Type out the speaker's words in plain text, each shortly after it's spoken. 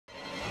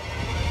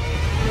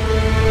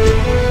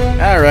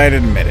Alright,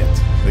 admit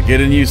it. The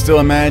kid in you still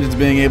imagines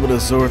being able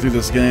to soar through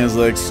the skies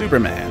like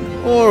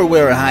Superman, or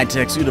wear a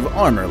high-tech suit of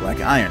armor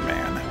like Iron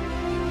Man.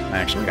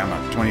 Actually, I'm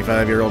a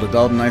 25-year-old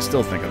adult and I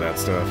still think of that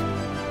stuff.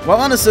 While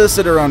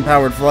unassisted or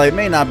unpowered flight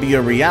may not be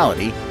a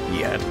reality,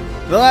 yet,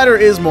 the latter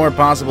is more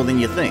possible than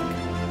you think.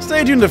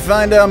 Stay tuned to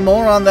find out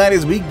more on that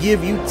as we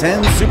give you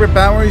 10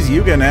 superpowers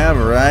you can have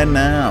right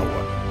now.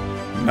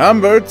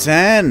 Number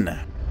 10.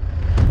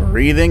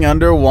 Breathing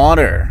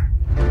underwater.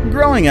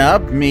 Growing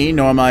up, me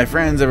nor my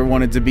friends ever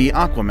wanted to be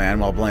Aquaman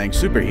while playing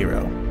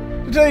superhero.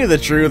 To tell you the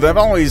truth, I've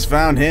always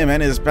found him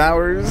and his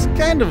powers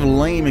kind of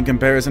lame in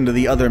comparison to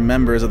the other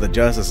members of the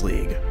Justice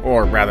League,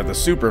 or rather the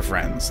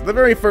Superfriends, the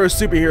very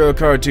first superhero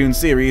cartoon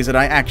series that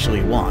I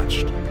actually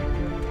watched.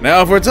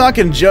 Now if we're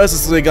talking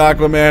Justice League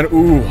Aquaman,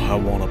 ooh, I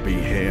wanna be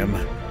him.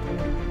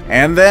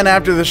 And then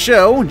after the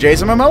show,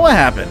 Jason Momoa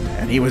happened,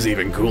 and he was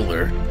even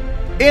cooler.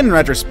 In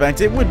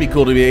retrospect, it would be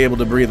cool to be able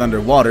to breathe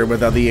underwater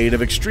without the aid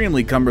of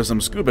extremely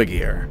cumbersome scuba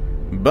gear.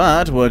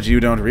 But what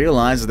you don't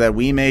realize is that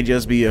we may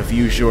just be a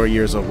few short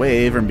years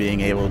away from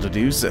being able to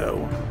do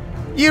so.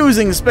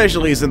 Using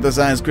specially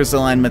synthesized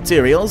crystalline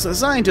materials,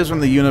 scientists from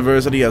the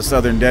University of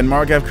Southern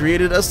Denmark have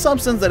created a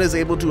substance that is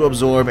able to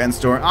absorb and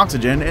store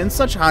oxygen in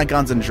such high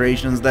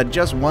concentrations that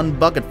just one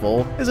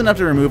bucketful is enough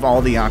to remove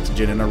all the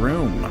oxygen in a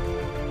room.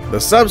 The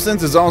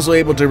substance is also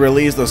able to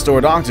release the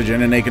stored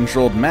oxygen in a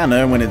controlled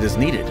manner when it is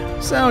needed,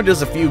 so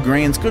just a few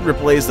grains could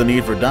replace the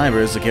need for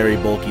divers to carry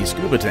bulky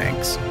scuba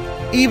tanks.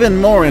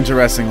 Even more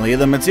interestingly,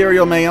 the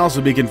material may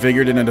also be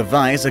configured in a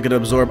device that could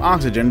absorb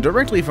oxygen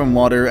directly from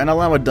water and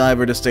allow a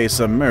diver to stay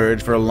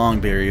submerged for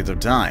long periods of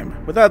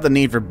time, without the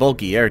need for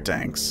bulky air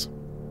tanks.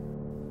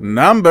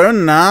 Number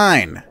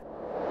 9.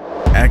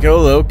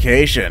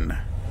 Echolocation.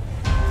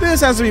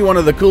 This has to be one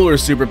of the cooler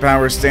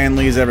superpowers Stan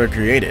Lee's ever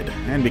created,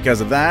 and because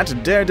of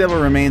that,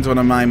 Daredevil remains one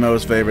of my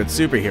most favorite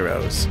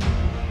superheroes.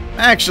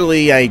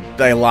 Actually, I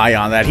lie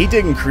on that, he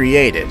didn't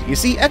create it. You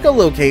see,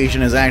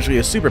 echolocation is actually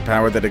a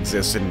superpower that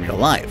exists in real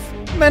life.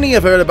 Many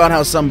have heard about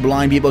how some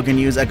blind people can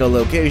use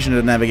echolocation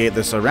to navigate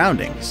their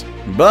surroundings.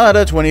 But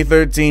a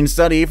 2013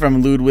 study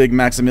from Ludwig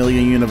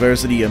Maximilian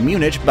University of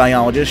Munich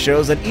biologists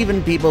shows that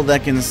even people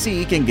that can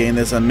see can gain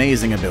this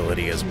amazing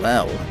ability as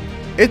well.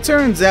 It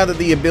turns out that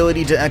the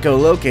ability to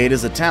echolocate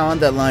is a talent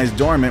that lies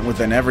dormant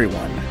within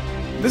everyone.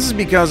 This is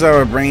because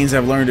our brains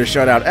have learned to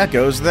shut out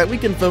echoes so that we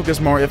can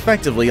focus more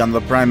effectively on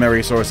the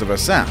primary source of a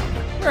sound,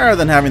 rather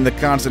than having the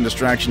constant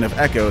distraction of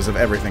echoes of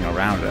everything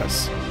around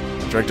us.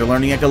 The trick to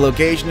learning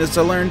echolocation is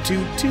to learn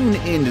to tune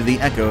into the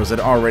echoes that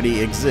already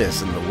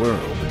exist in the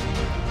world.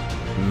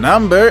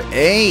 Number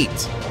 8.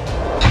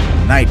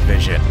 Night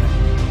vision.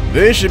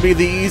 This should be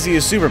the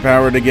easiest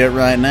superpower to get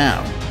right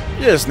now.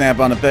 Just snap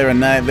on a pair of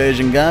night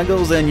vision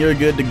goggles and you're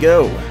good to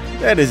go.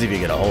 That is if you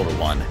get a hold of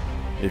one.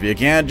 If you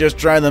can't, just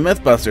try the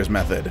Mythbusters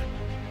method.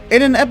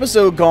 In an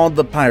episode called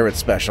The Pirate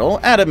Special,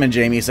 Adam and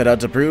Jamie set out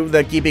to prove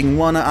that keeping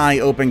one eye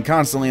open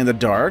constantly in the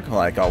dark,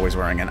 like always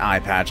wearing an eye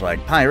patch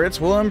like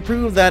pirates, will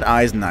improve that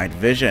eye's night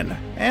vision.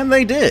 And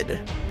they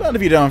did. But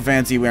if you don't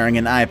fancy wearing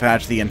an eye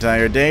patch the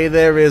entire day,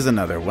 there is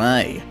another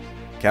way.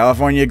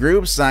 California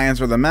group Science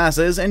for the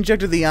Masses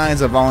injected the eyes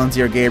of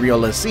volunteer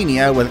Gabriel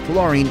Lecinia with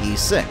chlorine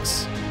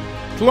E6.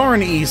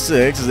 Chlorine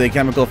E6 is a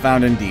chemical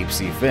found in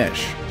deep-sea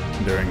fish.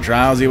 During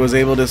trials, he was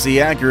able to see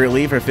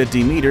accurately for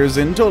 50 meters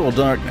in total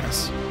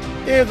darkness.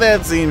 If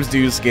that seems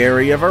too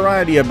scary, a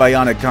variety of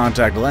bionic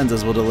contact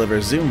lenses will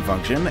deliver zoom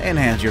function,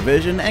 enhance your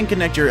vision, and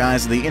connect your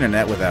eyes to the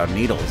internet without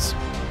needles.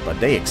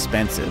 But they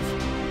expensive.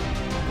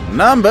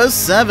 Number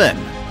 7.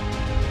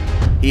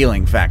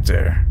 Healing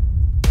factor.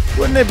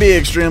 Wouldn't it be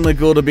extremely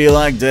cool to be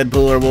like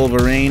Deadpool or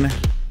Wolverine?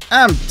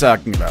 I'm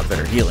talking about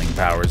their healing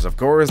powers, of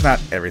course,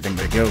 not everything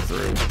they go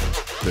through.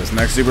 This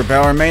next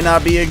superpower may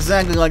not be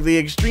exactly like the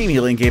extreme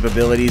healing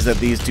capabilities that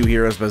these two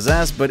heroes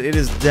possess, but it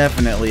is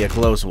definitely a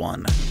close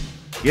one.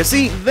 You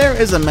see, there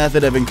is a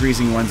method of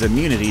increasing one's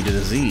immunity to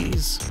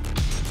disease.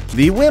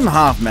 The Wim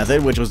Hof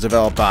method, which was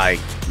developed by,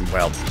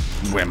 well,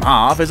 Wim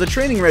Hof, is a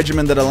training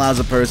regimen that allows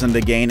a person to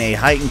gain a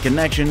heightened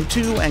connection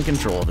to and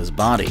control of his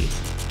body.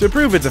 To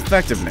prove its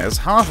effectiveness,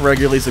 Hof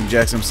regularly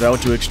subjects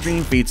himself to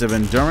extreme feats of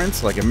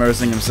endurance, like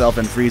immersing himself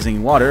in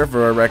freezing water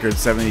for a record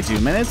 72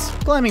 minutes,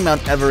 climbing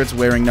Mount Everest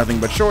wearing nothing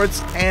but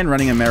shorts, and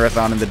running a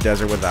marathon in the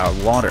desert without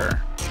water.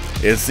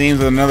 It seems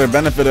that another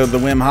benefit of the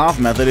Wim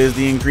Hof method is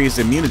the increased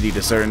immunity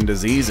to certain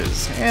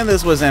diseases, and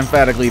this was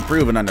emphatically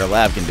proven under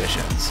lab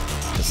conditions.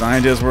 The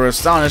scientists were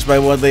astonished by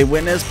what they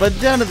witnessed, but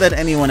doubted that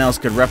anyone else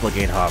could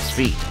replicate Hof's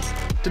feat.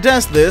 To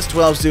test this,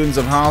 12 students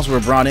of Hof's were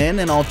brought in,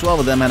 and all 12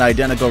 of them had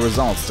identical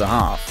results to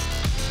Hof.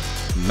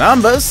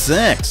 Number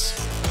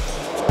 6.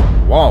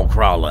 Wall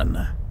crawling.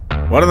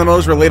 One of the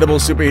most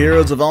relatable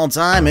superheroes of all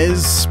time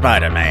is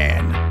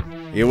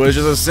Spider-Man. He was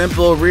just a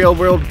simple,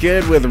 real-world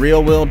kid with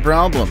real-world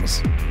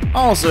problems.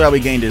 Also, how he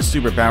gained his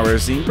superpowers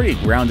seemed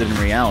pretty grounded in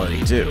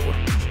reality, too.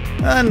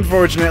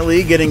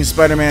 Unfortunately, getting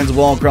Spider-Man's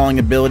wall-crawling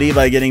ability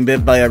by getting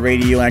bit by a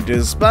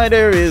radioactive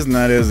spider is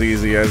not as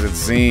easy as it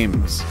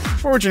seems.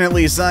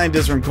 Fortunately,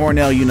 scientists from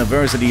Cornell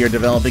University are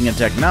developing a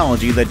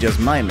technology that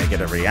just might make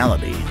it a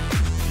reality.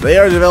 They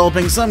are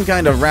developing some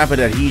kind of rapid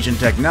adhesion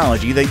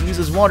technology that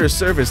uses water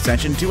surface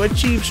tension to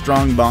achieve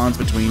strong bonds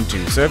between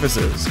two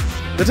surfaces.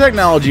 The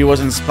technology was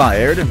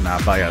inspired,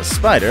 not by a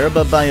spider,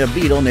 but by a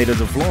beetle native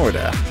to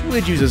Florida,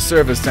 which uses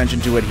surface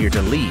tension to adhere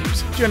to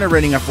leaves,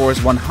 generating a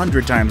force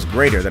 100 times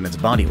greater than its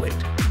body weight.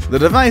 The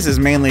device is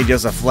mainly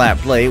just a flat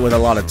plate with a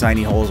lot of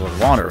tiny holes with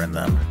water in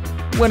them.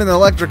 When an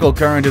electrical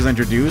current is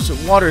introduced,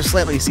 water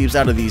slightly seeps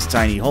out of these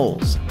tiny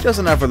holes, just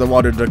enough for the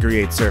water to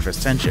create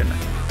surface tension.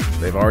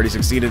 They've already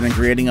succeeded in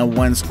creating a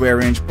 1 square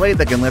inch plate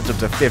that can lift up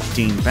to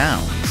 15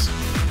 pounds.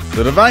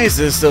 The device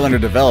is still under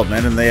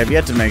development and they have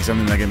yet to make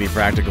something that can be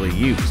practically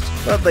used,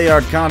 but they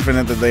are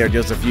confident that they are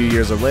just a few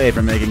years away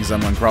from making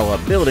someone crawl up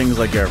buildings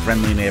like your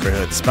friendly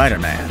neighborhood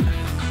Spider-Man.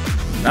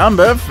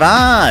 Number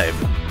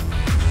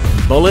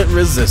 5. Bullet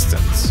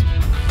resistance.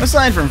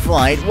 Aside from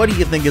flight, what do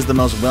you think is the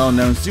most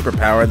well-known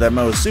superpower that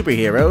most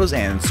superheroes,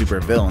 and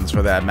supervillains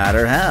for that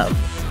matter, have?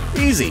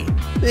 Easy.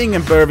 Being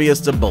impervious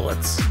to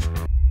bullets.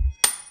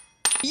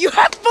 You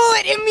have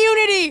bullet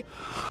immunity!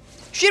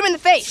 Shoot him in the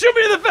face! Shoot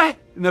me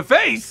in the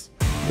face?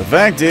 The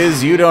fact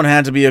is, you don't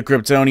have to be a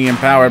Kryptonian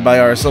powered by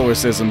our solar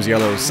system's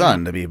yellow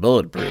sun to be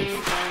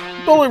bulletproof.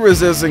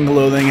 Bullet-resistant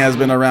clothing has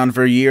been around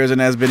for years and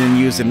has been in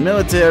use in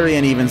military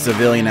and even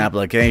civilian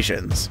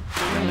applications.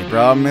 The only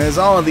problem is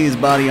all of these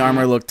body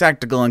armor look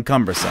tactical and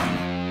cumbersome.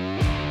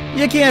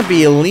 You can't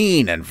be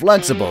lean and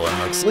flexible and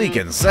look sleek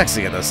and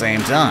sexy at the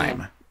same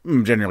time.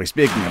 Generally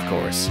speaking, of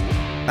course.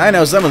 I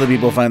know some of the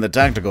people find the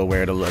tactical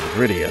wear to look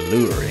pretty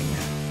alluring.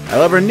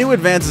 However, new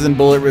advances in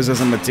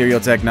bullet-resistant material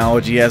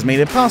technology has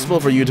made it possible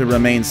for you to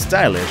remain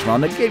stylish while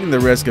negating the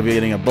risk of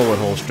getting a bullet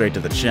hole straight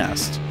to the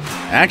chest.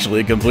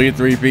 Actually, complete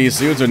 3-piece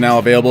suits are now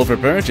available for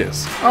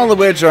purchase, all of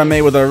which are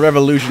made with a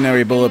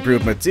revolutionary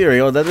bulletproof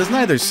material that is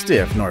neither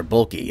stiff nor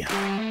bulky.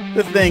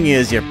 The thing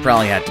is, you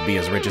probably have to be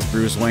as rich as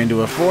Bruce Wayne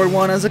to afford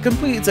one, as a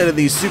complete set of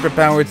these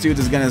superpowered suits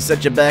is gonna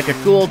set you back a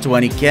cool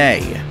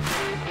 $20K.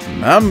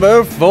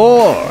 Number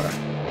 4.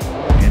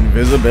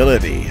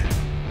 Invisibility.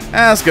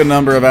 Ask a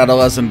number of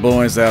adolescent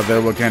boys out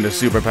there what kind of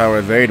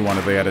superpower they'd want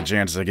if they had a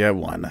chance to get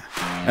one.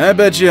 I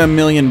bet you $1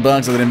 million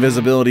that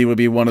invisibility would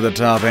be one of the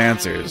top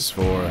answers,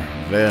 for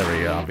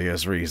very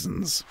obvious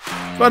reasons.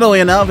 Funnily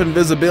enough,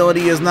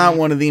 invisibility is not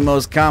one of the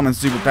most common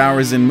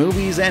superpowers in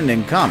movies and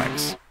in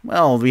comics.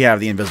 Well, we have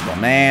the Invisible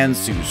Man,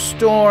 Sue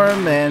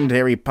Storm, and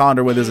Harry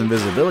Potter with his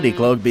invisibility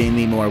cloak being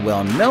the more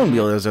well-known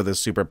wielders of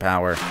this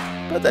superpower.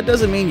 But that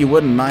doesn't mean you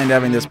wouldn't mind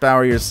having this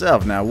power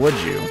yourself, now would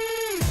you?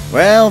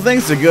 Well,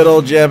 thanks to good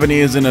old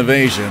Japanese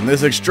innovation,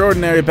 this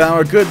extraordinary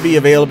power could be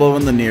available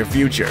in the near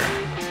future.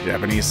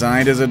 Japanese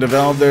scientists have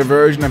developed their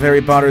version of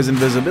Harry Potter's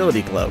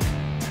invisibility cloak.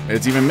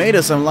 It's even made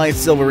of some light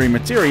silvery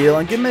material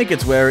and can make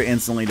its wearer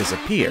instantly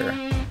disappear,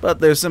 but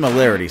their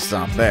similarities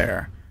stop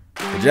there.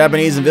 The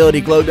Japanese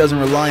invisibility cloak doesn't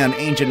rely on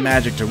ancient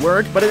magic to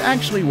work, but it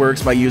actually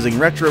works by using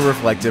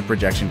retroreflective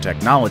projection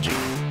technology.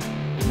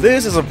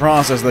 This is a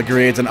process that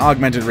creates an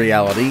augmented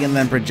reality and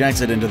then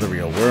projects it into the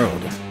real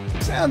world.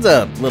 Sounds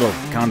a little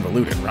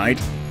convoluted,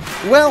 right?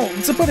 Well,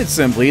 to put it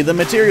simply, the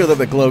material that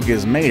the cloak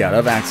is made out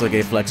of acts like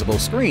a flexible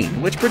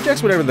screen, which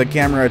projects whatever the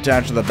camera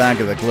attached to the back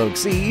of the cloak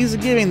sees,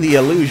 giving the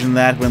illusion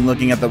that, when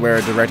looking at the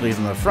wearer directly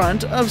from the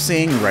front, of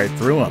seeing right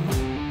through him.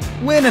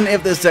 When and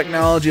if this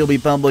technology will be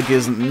public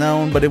isn't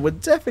known, but it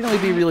would definitely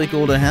be really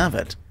cool to have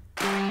it.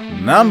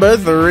 Number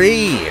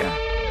 3.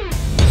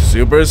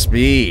 Super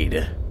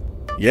speed.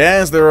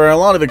 Yes, there are a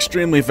lot of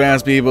extremely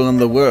fast people in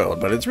the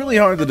world, but it's really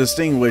hard to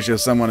distinguish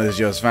if someone is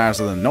just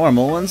faster than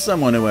normal and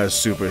someone who has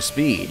super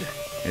speed.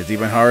 It's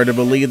even hard to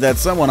believe that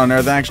someone on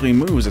Earth actually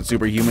moves at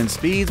superhuman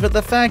speeds, but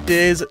the fact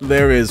is,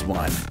 there is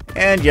one,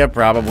 and you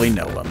probably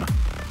know him.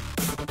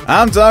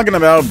 I'm talking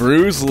about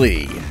Bruce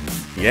Lee.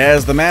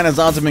 Yes, the man has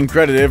often been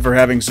credited for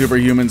having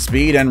superhuman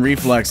speed and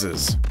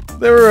reflexes.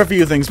 There are a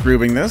few things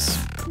proving this.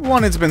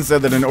 One, it's been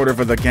said that in order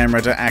for the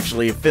camera to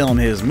actually film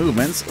his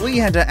movements, Lee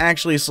had to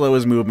actually slow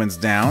his movements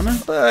down,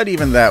 but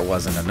even that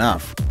wasn't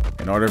enough.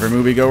 In order for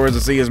moviegoers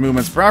to see his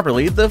movements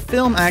properly, the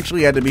film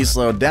actually had to be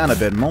slowed down a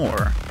bit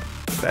more.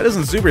 If that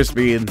isn't super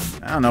speed,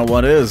 I don't know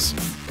what is.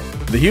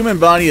 The human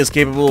body is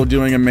capable of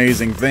doing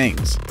amazing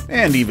things,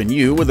 and even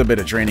you, with a bit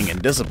of training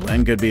and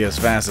discipline, could be as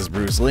fast as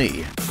Bruce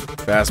Lee.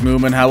 Fast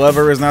movement,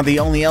 however, is not the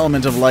only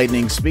element of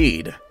lightning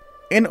speed.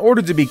 In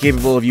order to be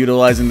capable of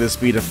utilizing this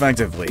speed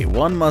effectively,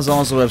 one must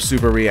also have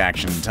super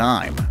reaction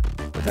time.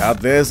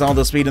 Without this, all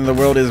the speed in the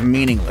world is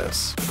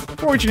meaningless.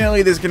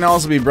 Fortunately, this can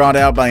also be brought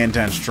out by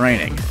intense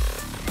training.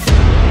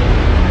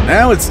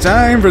 Now it's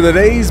time for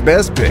today's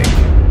best pick.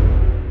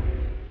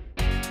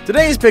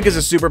 Today's pick is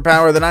a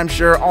superpower that I'm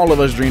sure all of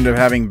us dreamed of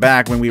having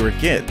back when we were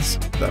kids: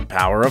 the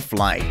power of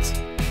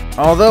flight.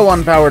 Although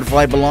unpowered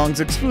flight belongs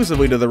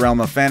exclusively to the realm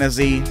of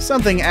fantasy,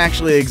 something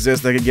actually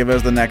exists that could give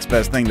us the next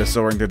best thing to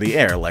soaring through the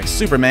air, like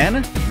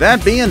Superman,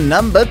 that being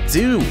number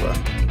 2,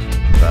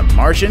 the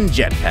Martian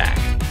jetpack.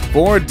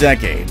 For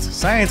decades,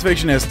 science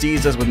fiction has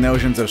teased us with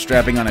notions of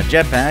strapping on a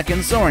jetpack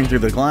and soaring through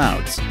the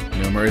clouds.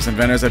 Numerous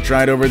inventors have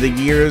tried over the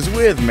years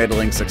with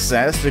middling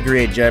success to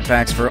create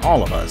jetpacks for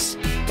all of us.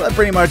 but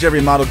pretty much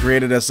every model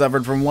created has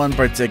suffered from one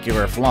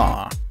particular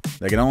flaw.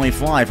 They can only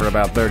fly for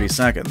about 30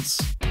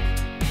 seconds.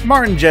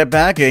 Martin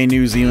Jetpack, a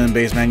New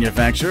Zealand-based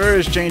manufacturer,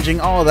 is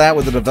changing all that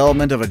with the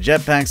development of a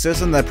jetpack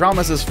system that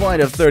promises flight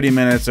of 30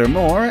 minutes or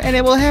more, and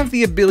it will have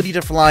the ability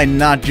to fly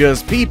not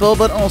just people,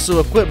 but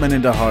also equipment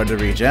into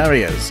hard-to-reach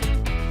areas.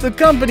 The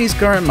company's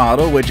current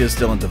model, which is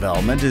still in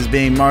development, is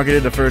being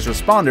marketed to first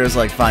responders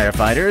like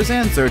firefighters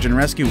and search and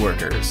rescue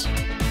workers.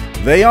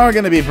 They are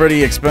going to be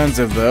pretty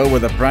expensive though,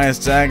 with a price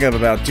tag of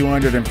about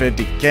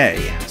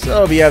 $250K,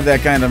 so if you have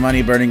that kind of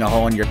money burning a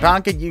hole in your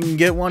pocket, you can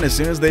get one as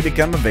soon as they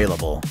become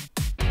available.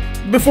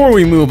 Before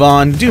we move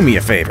on, do me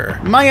a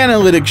favor. My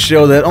analytics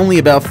show that only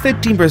about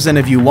 15%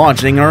 of you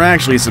watching are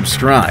actually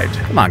subscribed.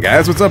 Come on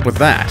guys, what's up with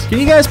that? Can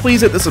you guys please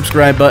hit the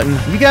subscribe button?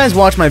 You guys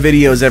watch my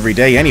videos every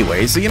day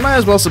anyway, so you might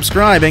as well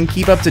subscribe and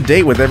keep up to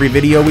date with every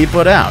video we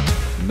put out.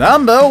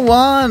 Number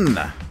 1.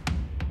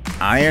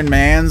 Iron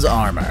Man's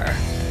armor.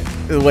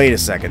 Wait a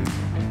second,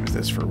 is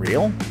this for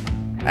real?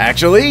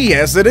 Actually,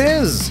 yes it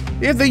is!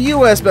 If the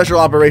US Special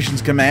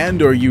Operations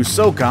Command, or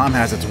USOCOM,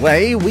 has its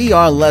way, we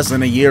are less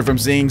than a year from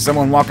seeing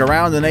someone walk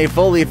around in a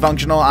fully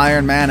functional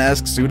Iron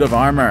Man-esque suit of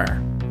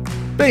armor.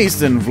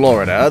 Based in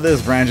Florida,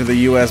 this branch of the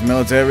US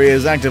military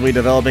is actively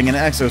developing an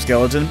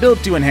exoskeleton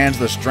built to enhance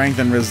the strength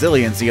and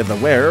resiliency of the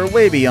wearer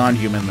way beyond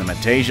human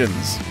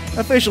limitations.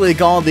 Officially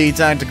called the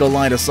Tactical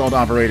Light Assault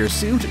Operator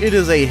Suit, it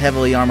is a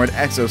heavily armored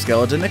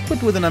exoskeleton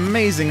equipped with an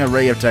amazing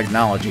array of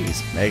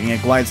technologies, making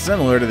it quite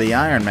similar to the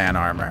Iron Man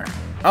armor.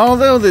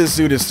 Although this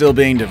suit is still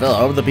being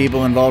developed, the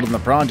people involved in the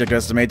project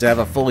estimate to have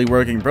a fully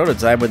working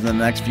prototype within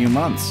the next few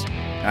months.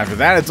 After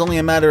that, it's only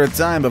a matter of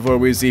time before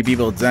we see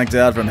people decked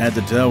out from head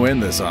to toe in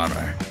this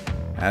armor.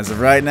 As of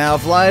right now,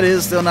 flight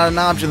is still not an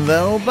option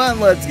though, but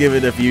let's give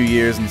it a few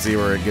years and see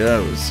where it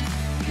goes.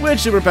 Which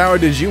superpower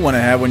did you want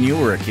to have when you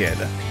were a kid?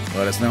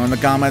 Let us know in the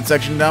comment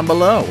section down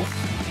below.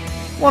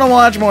 Want to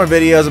watch more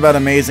videos about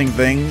amazing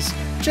things?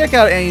 Check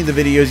out any of the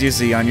videos you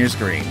see on your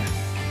screen.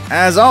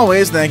 As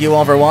always, thank you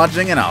all for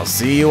watching, and I'll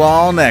see you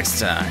all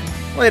next time.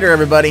 Later,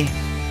 everybody.